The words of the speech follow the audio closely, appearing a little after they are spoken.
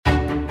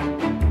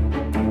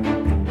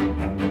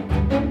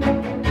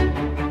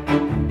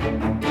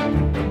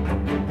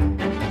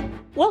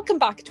Welcome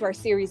back to our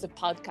series of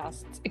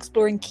podcasts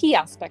exploring key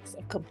aspects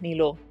of company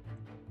law.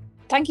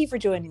 Thank you for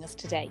joining us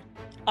today.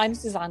 I'm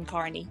Suzanne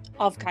Carney,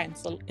 of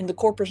Counsel in the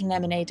Corporate and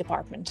M&A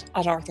Department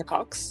at Arthur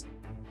Cox.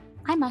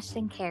 I'm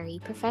Aisling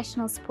Carey,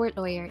 Professional Support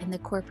Lawyer in the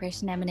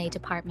Corporate and M&A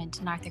Department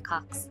in Arthur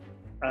Cox.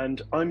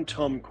 And I'm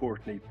Tom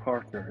Courtney,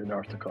 Partner in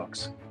Arthur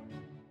Cox.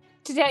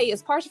 Today,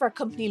 as part of our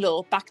Company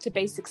Law Back to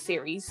Basics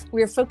series,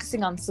 we are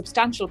focusing on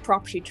substantial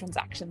property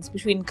transactions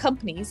between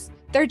companies,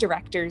 their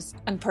directors,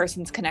 and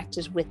persons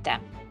connected with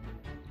them.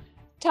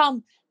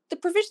 Tom, the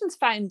provisions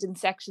found in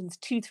sections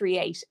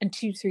 238 and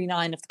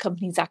 239 of the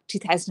Companies Act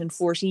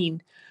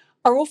 2014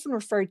 are often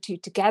referred to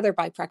together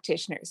by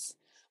practitioners.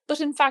 But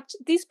in fact,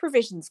 these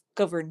provisions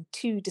govern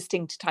two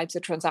distinct types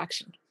of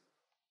transaction.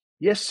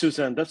 Yes,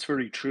 Suzanne, that's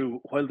very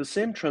true. While the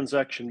same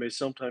transaction may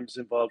sometimes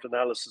involve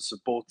analysis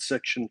of both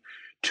Section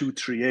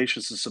 238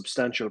 as a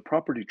substantial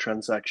property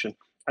transaction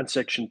and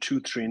Section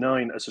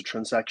 239 as a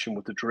transaction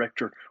with a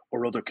director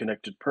or other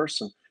connected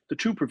person, the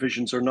two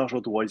provisions are not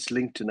otherwise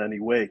linked in any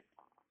way.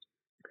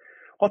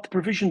 What the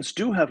provisions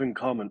do have in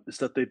common is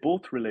that they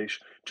both relate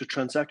to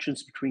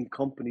transactions between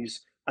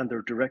companies and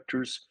their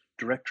directors,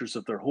 directors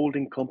of their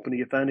holding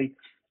company, if any,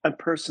 and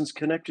persons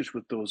connected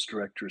with those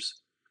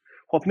directors.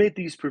 What made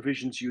these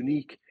provisions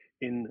unique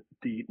in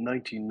the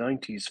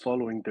 1990s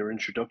following their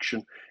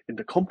introduction in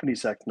the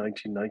Companies Act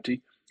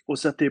 1990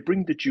 was that they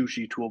bring the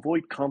duty to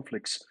avoid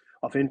conflicts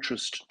of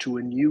interest to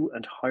a new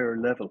and higher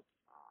level.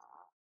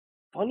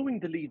 Following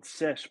the lead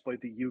set by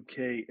the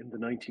UK in the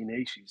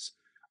 1980s,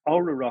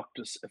 our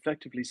Oireachtas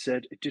effectively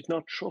said it did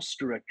not trust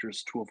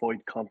directors to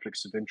avoid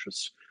conflicts of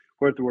interest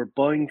where they were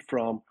buying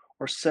from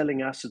or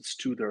selling assets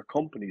to their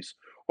companies,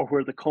 or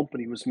where the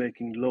company was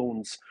making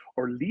loans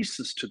or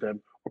leases to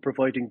them or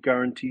providing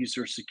guarantees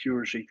or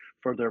security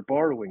for their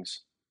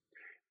borrowings.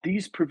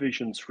 These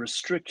provisions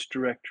restrict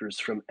directors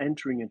from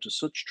entering into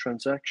such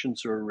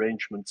transactions or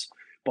arrangements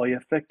by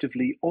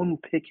effectively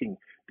unpicking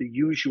the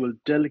usual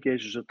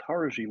delegated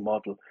authority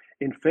model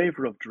in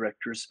favour of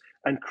directors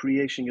and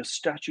creating a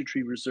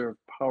statutory reserved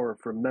power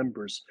for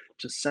members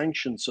to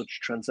sanction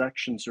such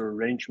transactions or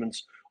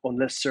arrangements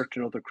unless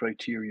certain other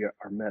criteria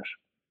are met.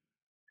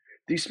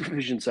 These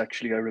provisions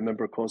actually, I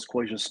remember, caused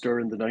quite a stir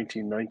in the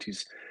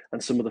 1990s,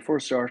 and some of the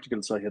first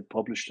articles I had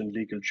published in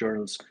legal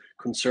journals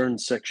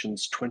concerned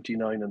sections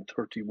 29 and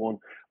 31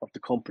 of the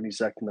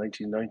Companies Act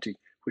 1990,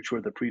 which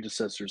were the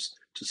predecessors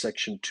to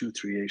section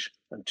 238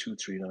 and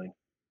 239.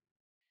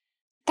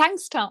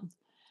 Thanks, Tom.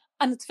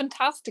 And it's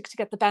fantastic to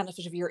get the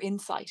benefit of your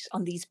insight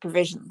on these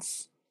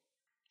provisions.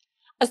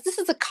 As this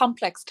is a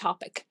complex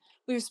topic,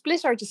 we've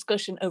split our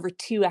discussion over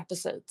two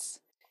episodes.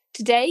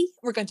 Today,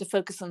 we're going to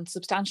focus on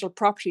substantial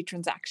property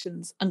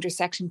transactions under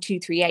Section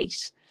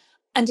 238.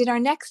 And in our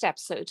next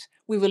episode,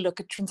 we will look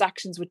at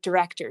transactions with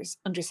directors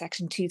under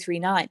Section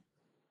 239.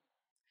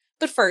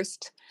 But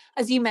first,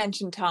 as you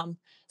mentioned, Tom,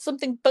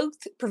 something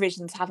both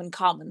provisions have in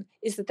common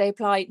is that they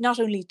apply not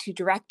only to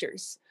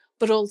directors,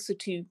 but also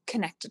to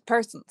connected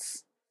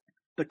persons.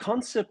 The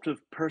concept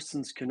of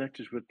persons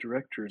connected with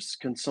directors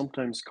can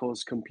sometimes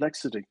cause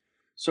complexity,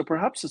 so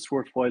perhaps it's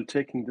worthwhile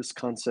taking this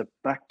concept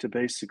back to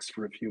basics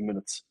for a few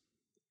minutes.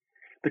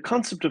 The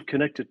concept of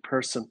connected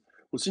person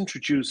was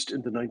introduced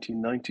in the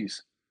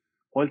 1990s.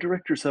 While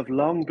directors have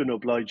long been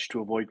obliged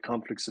to avoid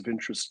conflicts of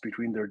interest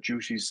between their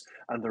duties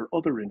and their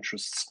other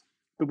interests,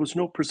 there was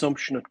no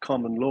presumption at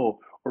common law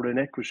or in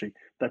equity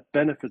that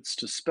benefits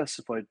to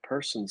specified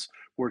persons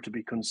were to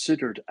be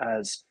considered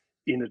as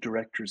in a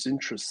director's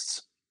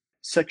interests.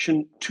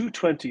 Section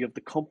 220 of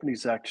the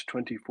Companies Act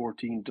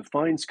 2014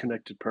 defines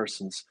connected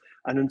persons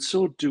and in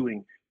so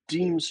doing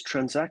deems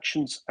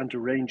transactions and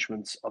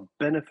arrangements of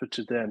benefit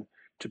to them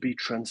to be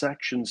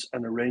transactions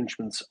and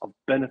arrangements of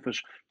benefit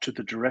to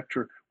the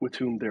director with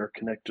whom they are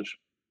connected.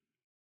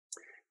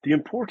 The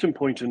important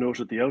point to note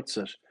at the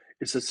outset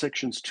is that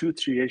sections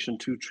 238 and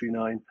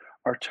 239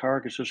 are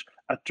targeted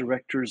at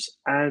directors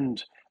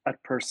and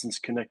at persons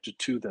connected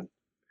to them.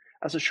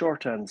 As a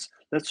shorthand,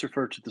 let's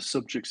refer to the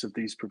subjects of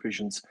these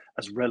provisions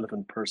as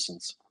relevant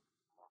persons.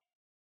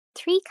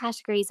 Three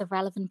categories of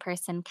relevant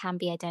person can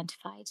be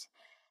identified.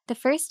 The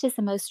first is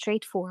the most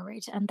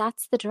straightforward, and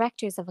that's the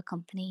directors of a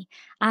company,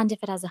 and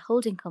if it has a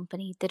holding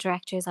company, the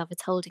directors of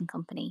its holding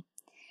company.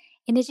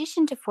 In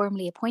addition to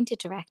formally appointed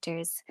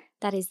directors,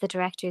 that is, the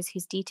directors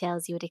whose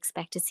details you would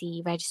expect to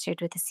see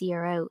registered with the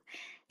CRO,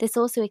 this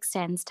also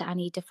extends to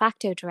any de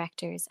facto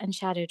directors and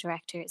shadow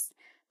directors,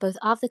 both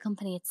of the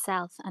company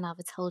itself and of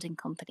its holding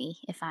company,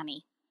 if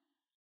any.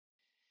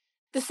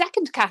 The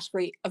second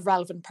category of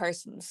relevant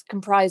persons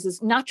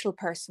comprises natural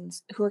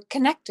persons who are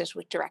connected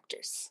with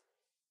directors.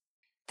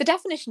 The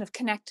definition of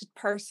connected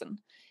person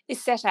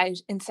is set out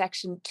in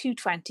Section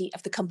 220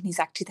 of the Companies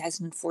Act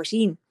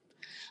 2014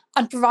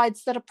 and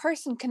provides that a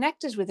person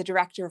connected with a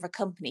director of a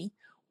company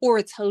or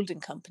its holding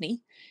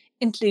company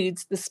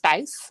includes the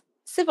spouse,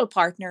 civil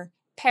partner,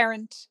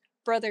 parent,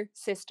 brother,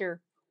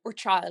 sister, or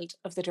child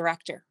of the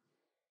director.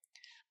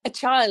 A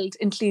child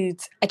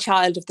includes a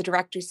child of the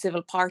director's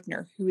civil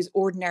partner who is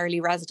ordinarily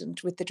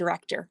resident with the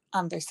director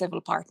and their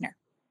civil partner.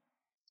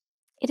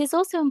 It is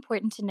also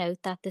important to note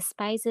that the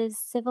spouses,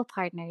 civil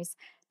partners,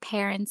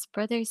 parents,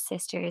 brothers,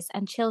 sisters,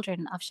 and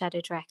children of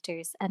shadow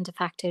directors and de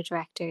facto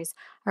directors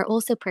are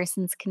also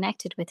persons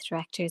connected with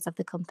directors of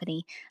the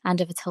company and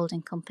of its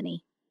holding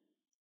company.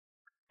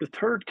 The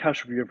third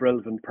category of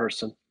relevant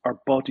person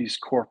are bodies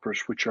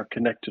corporate which are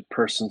connected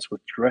persons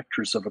with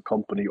directors of a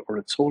company or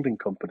its holding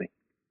company.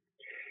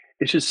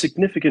 It is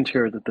significant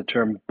here that the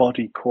term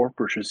body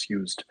corporate is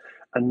used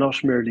and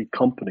not merely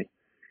company,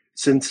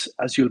 since,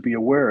 as you'll be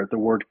aware, the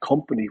word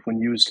company, when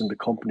used in the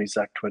Companies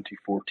Act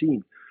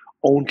 2014,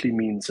 only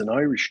means an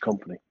Irish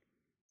company.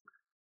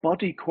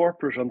 Body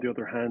corporate, on the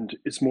other hand,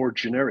 is more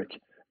generic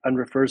and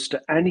refers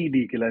to any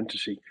legal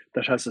entity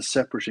that has a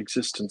separate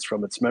existence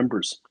from its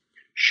members.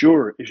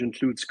 Sure, it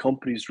includes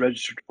companies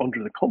registered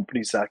under the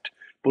Companies Act,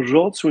 but it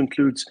also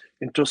includes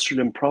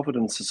industrial and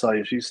provident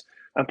societies,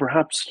 and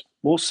perhaps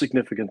most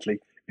significantly,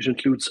 it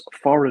includes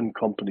foreign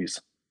companies.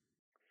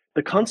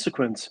 The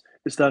consequence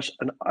is that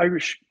an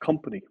Irish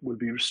company will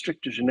be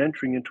restricted in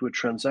entering into a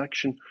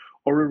transaction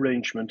or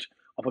arrangement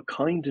of a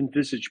kind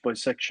envisaged by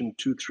Section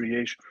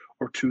 238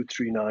 or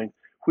 239,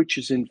 which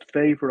is in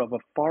favour of a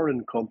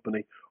foreign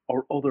company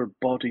or other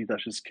body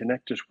that is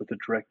connected with the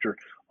director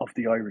of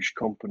the Irish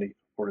company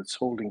or its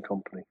holding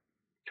company.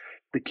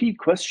 The key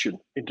question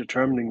in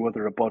determining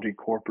whether a body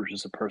corporate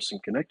is a person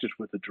connected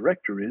with a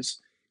director is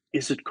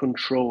it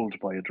controlled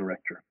by a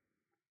director?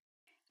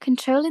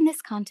 Control in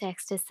this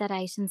context is set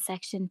out in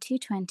Section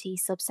 220,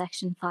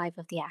 subsection 5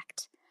 of the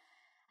Act.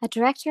 A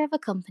director of a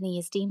company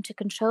is deemed to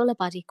control a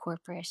body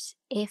corporate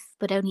if,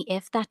 but only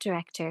if, that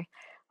director,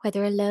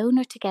 whether alone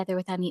or together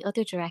with any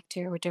other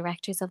director or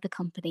directors of the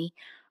company,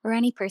 or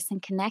any person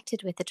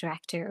connected with the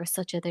director or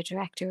such other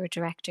director or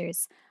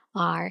directors,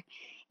 are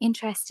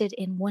interested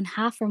in one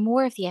half or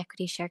more of the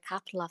equity share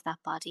capital of that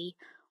body,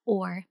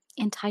 or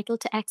entitled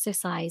to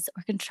exercise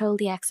or control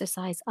the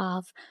exercise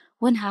of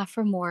one half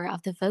or more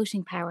of the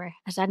voting power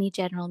at any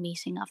general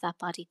meeting of that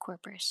body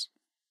corporate.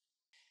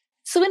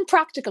 So, in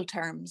practical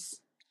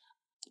terms,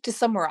 to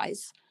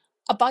summarise,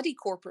 a body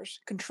corporate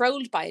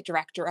controlled by a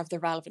director of the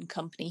relevant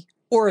company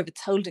or of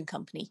its holding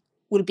company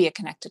will be a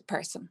connected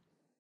person.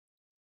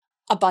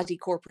 A body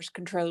corporate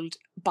controlled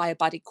by a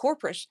body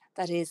corporate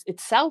that is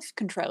itself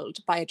controlled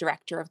by a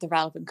director of the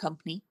relevant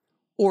company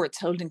or its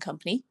holding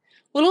company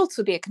will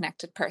also be a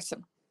connected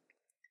person.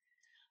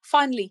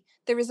 Finally,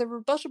 there is a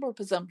rebuttable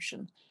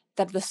presumption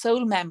that the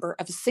sole member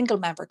of a single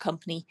member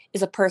company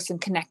is a person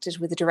connected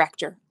with the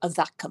director of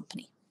that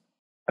company.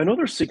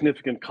 Another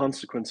significant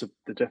consequence of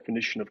the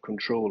definition of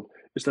control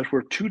is that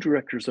where two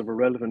directors of a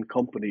relevant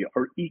company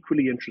are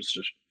equally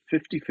interested,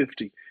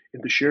 50-50,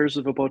 in the shares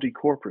of a body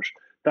corporate,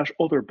 that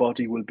other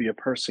body will be a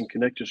person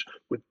connected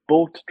with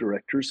both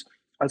directors,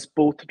 as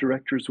both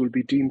directors will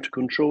be deemed to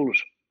control it.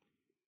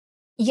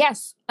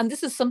 Yes, and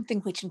this is something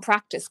which in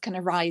practice can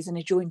arise in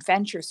a joint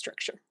venture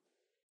structure.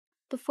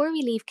 Before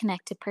we leave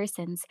connected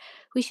persons,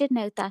 we should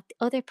note that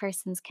the other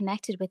persons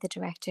connected with the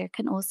director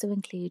can also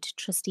include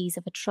trustees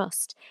of a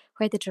trust,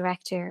 where the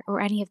director or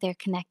any of their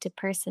connected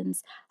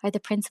persons are the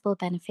principal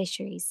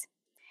beneficiaries.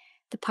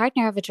 The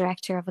partner of a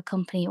director of a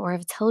company or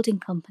of its holding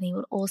company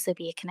will also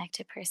be a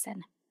connected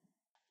person.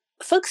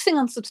 Focusing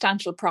on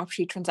substantial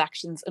property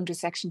transactions under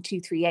Section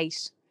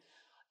 238,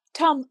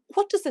 Tom,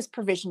 what does this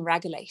provision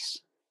regulate?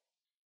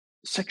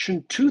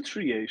 Section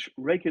 238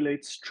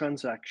 regulates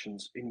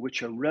transactions in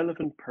which a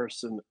relevant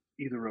person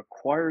either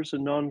acquires a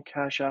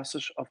non-cash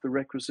asset of the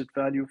requisite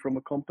value from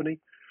a company,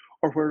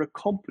 or where a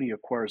company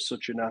acquires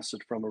such an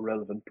asset from a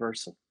relevant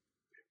person.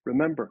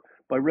 Remember,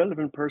 by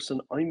relevant person,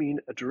 I mean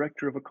a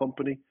director of a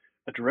company,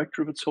 a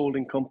director of its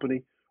holding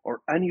company,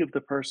 or any of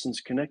the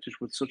persons connected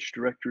with such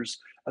directors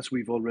as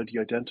we've already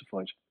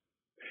identified.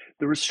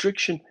 The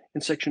restriction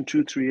in Section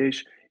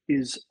 238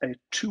 is a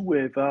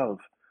two-way valve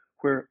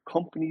where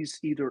companies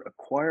either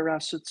acquire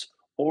assets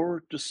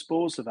or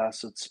dispose of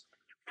assets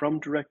from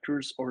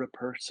directors or a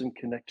person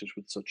connected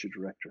with such a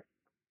director.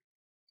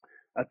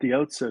 At the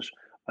outset,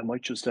 I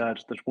might just add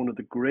that one of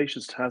the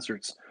greatest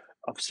hazards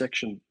of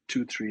Section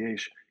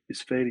 238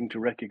 is failing to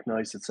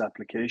recognise its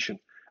application,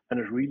 and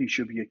it really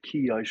should be a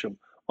key item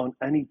on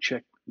any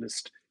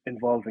checklist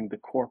involving the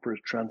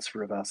corporate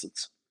transfer of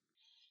assets.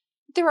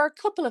 There are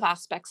a couple of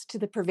aspects to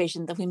the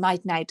provision that we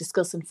might now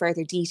discuss in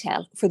further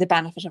detail for the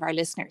benefit of our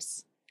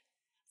listeners.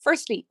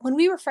 Firstly, when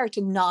we refer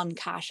to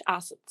non-cash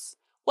assets,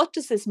 what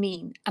does this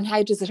mean and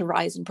how does it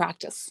arise in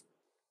practice?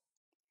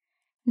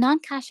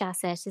 Non-cash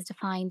asset is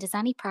defined as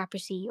any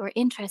property or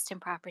interest in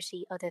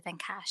property other than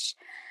cash,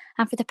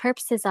 and for the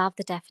purposes of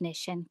the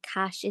definition,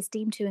 cash is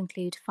deemed to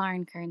include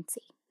foreign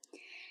currency.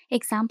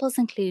 Examples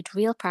include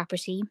real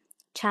property,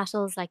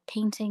 chattels like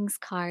paintings,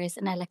 cars,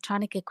 and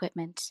electronic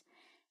equipment,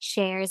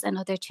 shares, and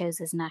other choses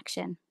in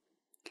action.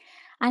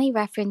 Any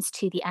reference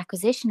to the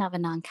acquisition of a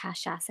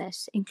non-cash asset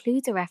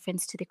includes a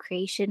reference to the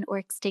creation or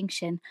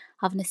extinction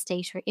of an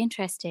estate or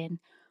interest in,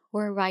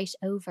 or a right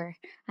over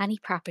any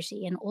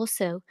property, and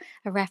also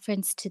a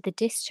reference to the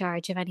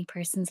discharge of any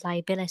person's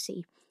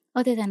liability,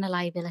 other than a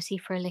liability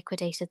for a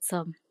liquidated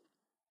sum.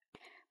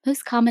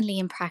 Most commonly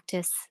in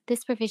practice,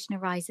 this provision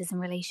arises in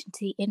relation to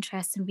the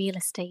interest in real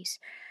estate.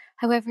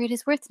 However, it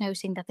is worth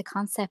noting that the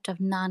concept of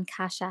non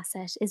cash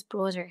asset is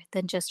broader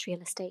than just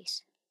real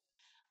estate.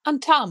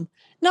 And Tom,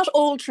 not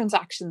all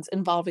transactions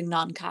involving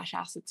non cash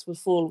assets will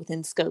fall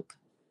within scope.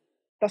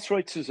 That's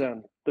right,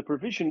 Suzanne. The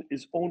provision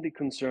is only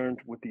concerned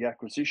with the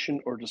acquisition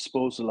or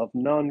disposal of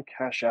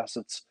non-cash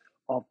assets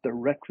of the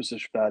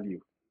requisite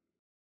value.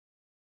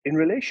 In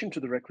relation to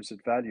the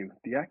requisite value,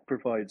 the Act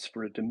provides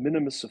for a de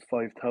minimis of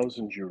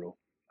 €5,000,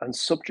 and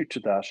subject to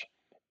that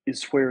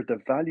is where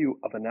the value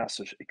of an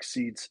asset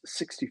exceeds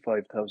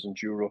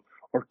 €65,000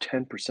 or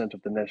 10%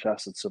 of the net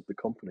assets of the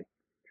company.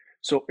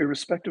 So,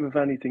 irrespective of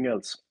anything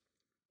else,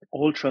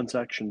 all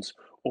transactions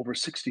over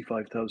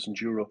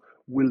 €65,000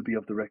 will be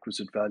of the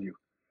requisite value,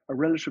 a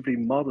relatively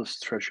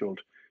modest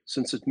threshold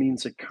since it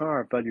means a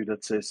car valued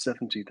at, say,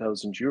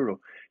 €70,000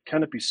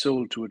 cannot be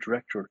sold to a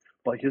director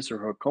by his or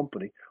her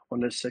company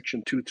unless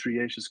Section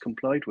 238 is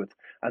complied with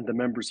and the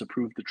members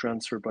approve the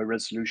transfer by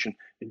resolution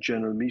in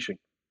general meeting.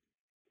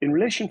 In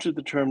relation to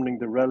determining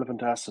the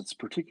relevant assets,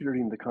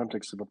 particularly in the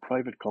context of a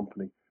private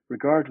company,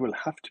 regard will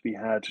have to be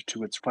had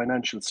to its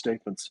financial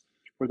statements.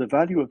 Where the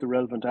value of the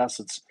relevant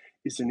assets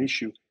is an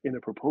issue in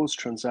a proposed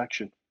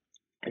transaction,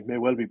 it may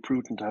well be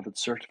prudent to have it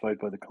certified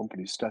by the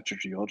company's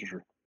statutory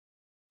auditor.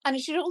 And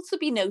it should also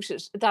be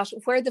noted that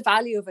where the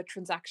value of a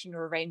transaction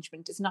or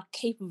arrangement is not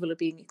capable of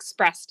being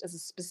expressed as a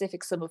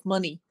specific sum of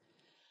money,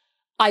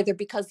 either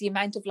because the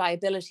amount of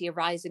liability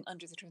arising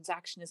under the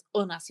transaction is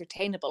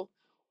unascertainable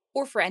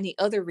or for any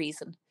other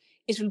reason,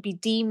 it will be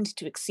deemed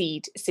to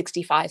exceed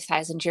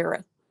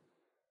 €65,000.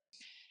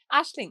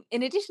 Aisling,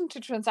 in addition to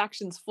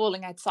transactions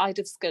falling outside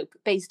of scope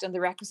based on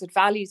the requisite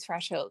value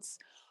thresholds,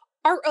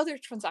 are other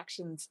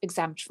transactions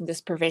exempt from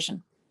this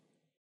provision?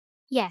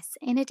 Yes,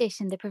 in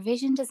addition, the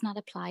provision does not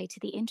apply to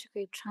the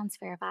intergroup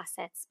transfer of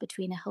assets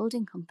between a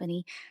holding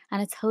company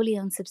and its wholly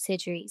owned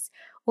subsidiaries,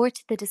 or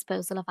to the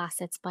disposal of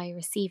assets by a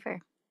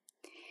receiver.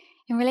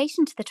 In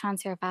relation to the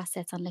transfer of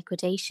assets on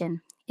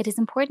liquidation, it is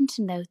important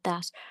to note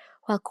that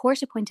while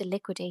court appointed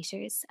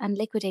liquidators and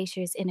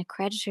liquidators in a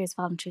creditor's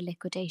voluntary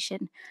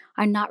liquidation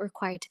are not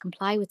required to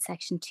comply with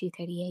Section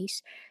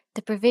 238,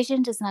 the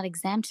provision does not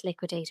exempt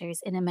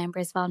liquidators in a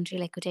member's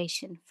voluntary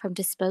liquidation from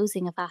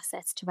disposing of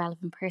assets to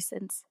relevant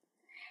persons.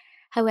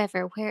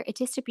 However, where a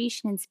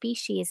distribution in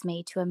specie is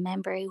made to a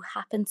member who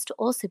happens to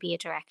also be a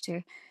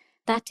director,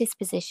 that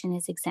disposition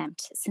is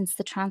exempt since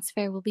the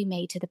transfer will be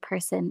made to the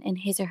person in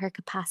his or her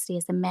capacity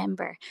as a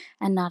member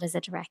and not as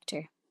a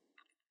director.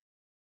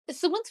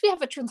 So, once we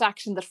have a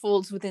transaction that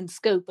falls within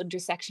scope under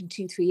Section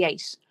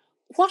 238,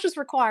 what is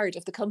required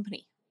of the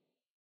company?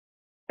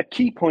 A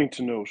key point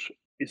to note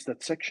is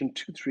that Section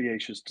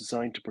 238 is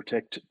designed to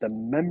protect the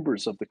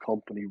members of the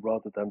company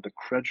rather than the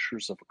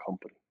creditors of a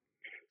company.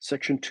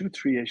 Section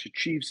 238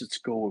 achieves its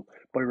goal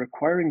by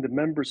requiring the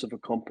members of a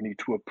company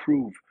to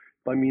approve,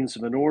 by means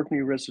of an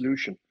ordinary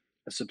resolution,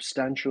 a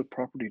substantial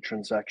property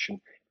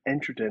transaction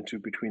entered into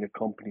between a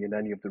company and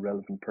any of the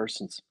relevant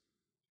persons.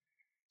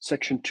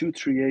 Section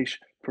 238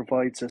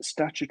 provides a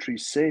statutory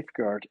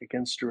safeguard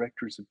against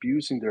directors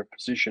abusing their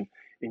position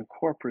in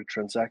corporate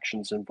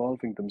transactions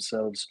involving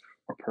themselves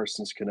or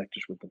persons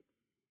connected with them.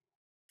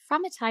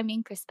 From a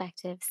timing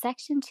perspective,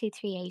 Section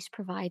 238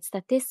 provides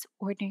that this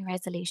ordinary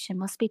resolution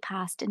must be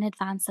passed in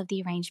advance of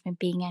the arrangement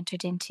being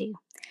entered into.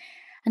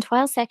 And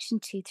while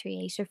Section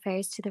 238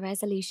 refers to the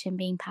resolution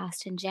being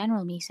passed in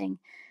general meeting,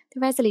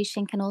 the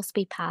resolution can also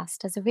be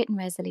passed as a written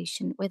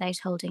resolution without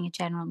holding a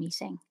general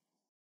meeting.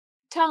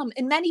 Tom,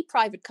 in many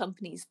private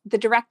companies, the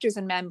directors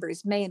and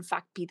members may in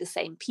fact be the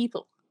same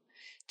people.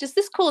 Does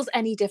this cause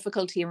any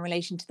difficulty in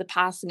relation to the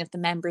passing of the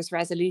members'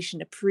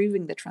 resolution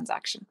approving the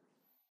transaction?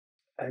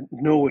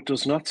 No, it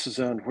does not,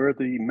 Suzanne. Where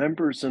the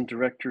members and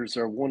directors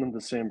are one and the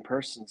same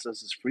persons,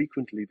 as is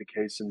frequently the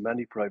case in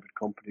many private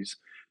companies,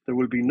 there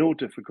will be no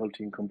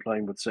difficulty in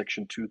complying with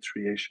Section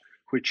 238,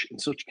 which in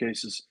such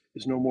cases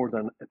is no more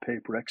than a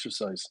paper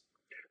exercise.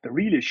 The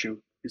real issue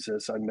is,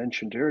 as I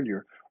mentioned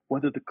earlier,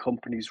 whether the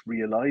companies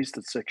realise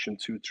that Section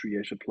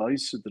 238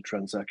 applies to the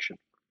transaction.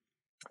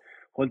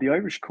 While the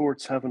Irish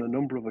courts have on a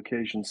number of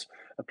occasions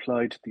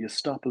applied the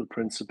estoppel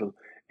principle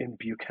in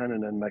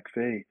Buchanan and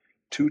McVeigh,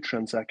 two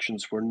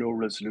transactions where no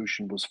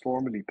resolution was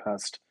formally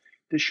passed,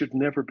 this should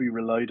never be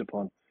relied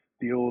upon.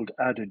 The old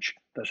adage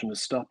that an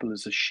estoppel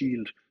is a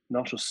shield,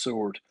 not a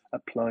sword,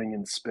 applying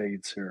in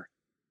spades here.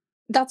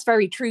 That's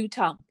very true,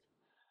 Tom.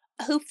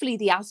 Hopefully,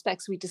 the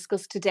aspects we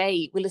discussed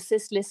today will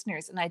assist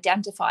listeners in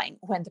identifying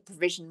when the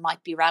provision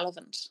might be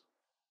relevant.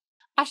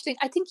 Aisling,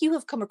 I think you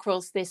have come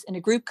across this in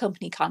a group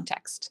company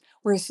context,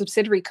 where a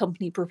subsidiary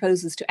company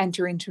proposes to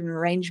enter into an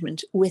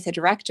arrangement with a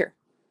director.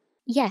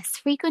 Yes,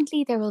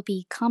 frequently there will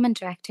be common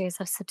directors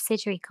of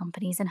subsidiary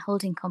companies and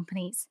holding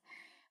companies.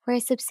 Where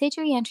a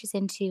subsidiary enters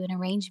into an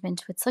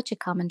arrangement with such a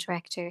common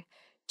director,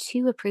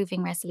 two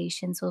approving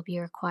resolutions will be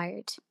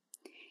required.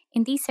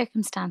 In these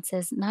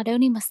circumstances, not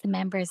only must the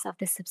members of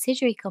the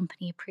subsidiary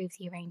company approve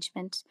the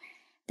arrangement,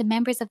 the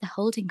members of the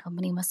holding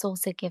company must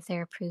also give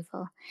their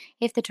approval,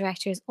 if the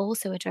director is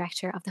also a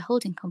director of the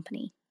holding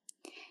company.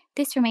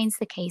 This remains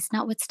the case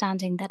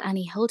notwithstanding that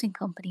any holding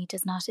company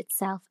does not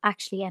itself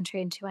actually enter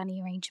into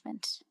any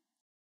arrangement.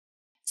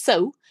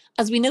 So,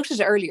 as we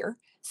noted earlier,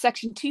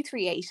 Section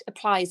 238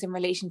 applies in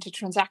relation to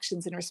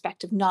transactions in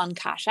respect of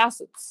non-cash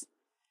assets.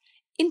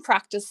 In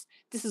practice,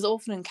 this is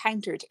often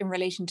encountered in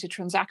relation to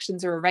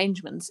transactions or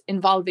arrangements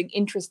involving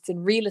interests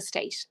in real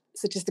estate,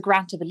 such as the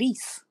grant of a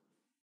lease.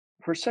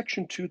 Where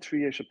Section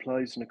 238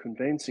 applies in a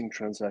conveyancing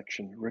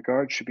transaction,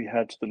 regard should be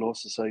had to the Law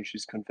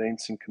Society's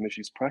Conveyancing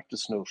Committee's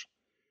practice note.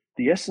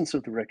 The essence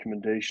of the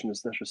recommendation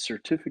is that a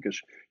certificate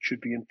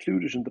should be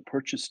included in the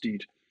purchase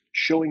deed,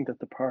 showing that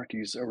the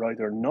parties are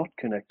either not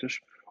connected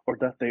or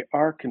that they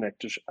are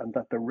connected and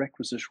that the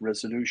requisite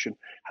resolution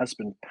has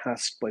been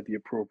passed by the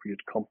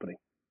appropriate company.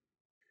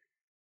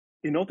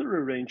 In other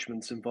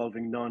arrangements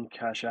involving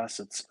non-cash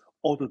assets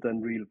other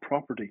than real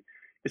property,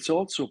 it's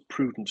also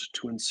prudent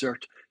to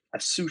insert a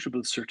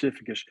suitable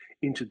certificate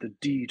into the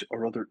deed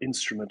or other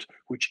instrument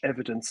which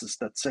evidences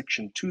that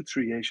Section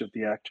 238 of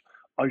the Act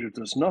either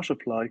does not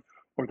apply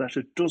or that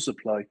it does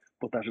apply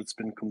but that it's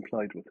been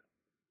complied with.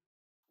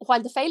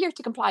 While the failure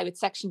to comply with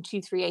Section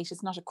 238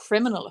 is not a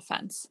criminal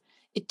offence,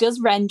 it does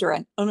render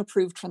an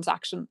unapproved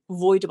transaction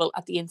voidable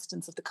at the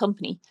instance of the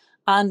company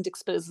and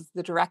exposes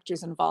the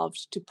directors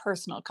involved to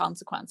personal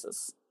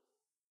consequences.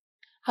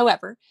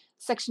 However,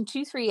 Section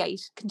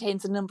 238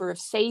 contains a number of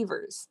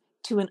savers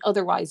to an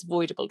otherwise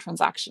voidable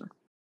transaction.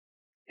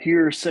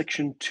 Here,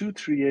 Section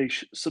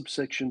 238,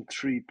 subsection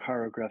 3,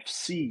 paragraph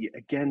C,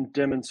 again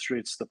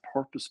demonstrates the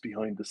purpose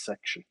behind the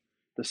section,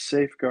 the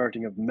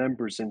safeguarding of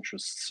members'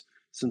 interests,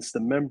 since the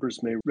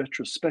members may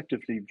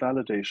retrospectively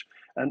validate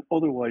an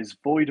otherwise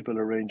voidable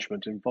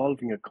arrangement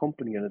involving a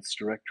company and its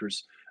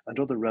directors and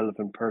other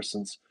relevant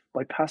persons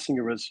by passing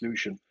a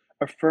resolution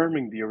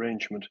affirming the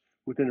arrangement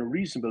within a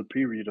reasonable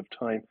period of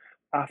time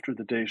after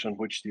the date on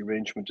which the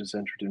arrangement is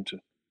entered into.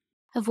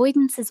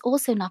 Avoidance is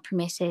also not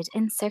permitted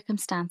in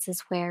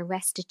circumstances where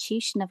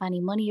restitution of any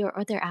money or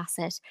other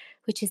asset,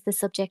 which is the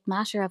subject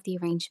matter of the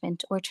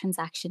arrangement or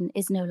transaction,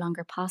 is no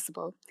longer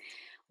possible,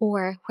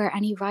 or where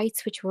any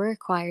rights which were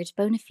acquired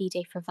bona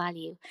fide for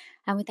value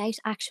and without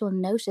actual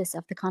notice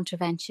of the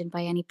contravention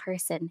by any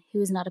person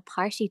who is not a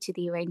party to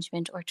the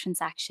arrangement or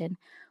transaction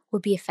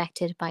would be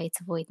affected by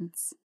its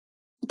avoidance.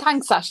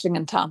 Thanks, Aisling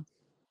and Tom.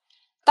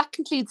 That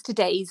concludes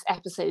today's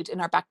episode in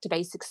our Back to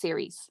Basics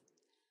series.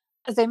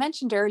 As I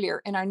mentioned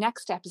earlier, in our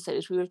next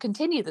episode, we will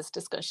continue this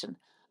discussion,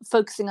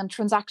 focusing on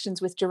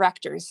transactions with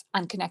directors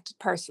and connected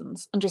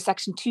persons under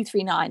Section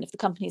 239 of the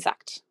Companies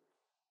Act.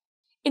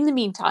 In the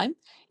meantime,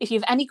 if you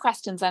have any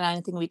questions on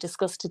anything we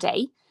discussed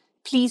today,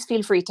 please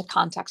feel free to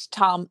contact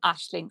Tom,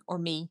 Aisling, or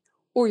me,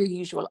 or your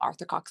usual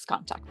Arthur Cox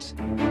contact.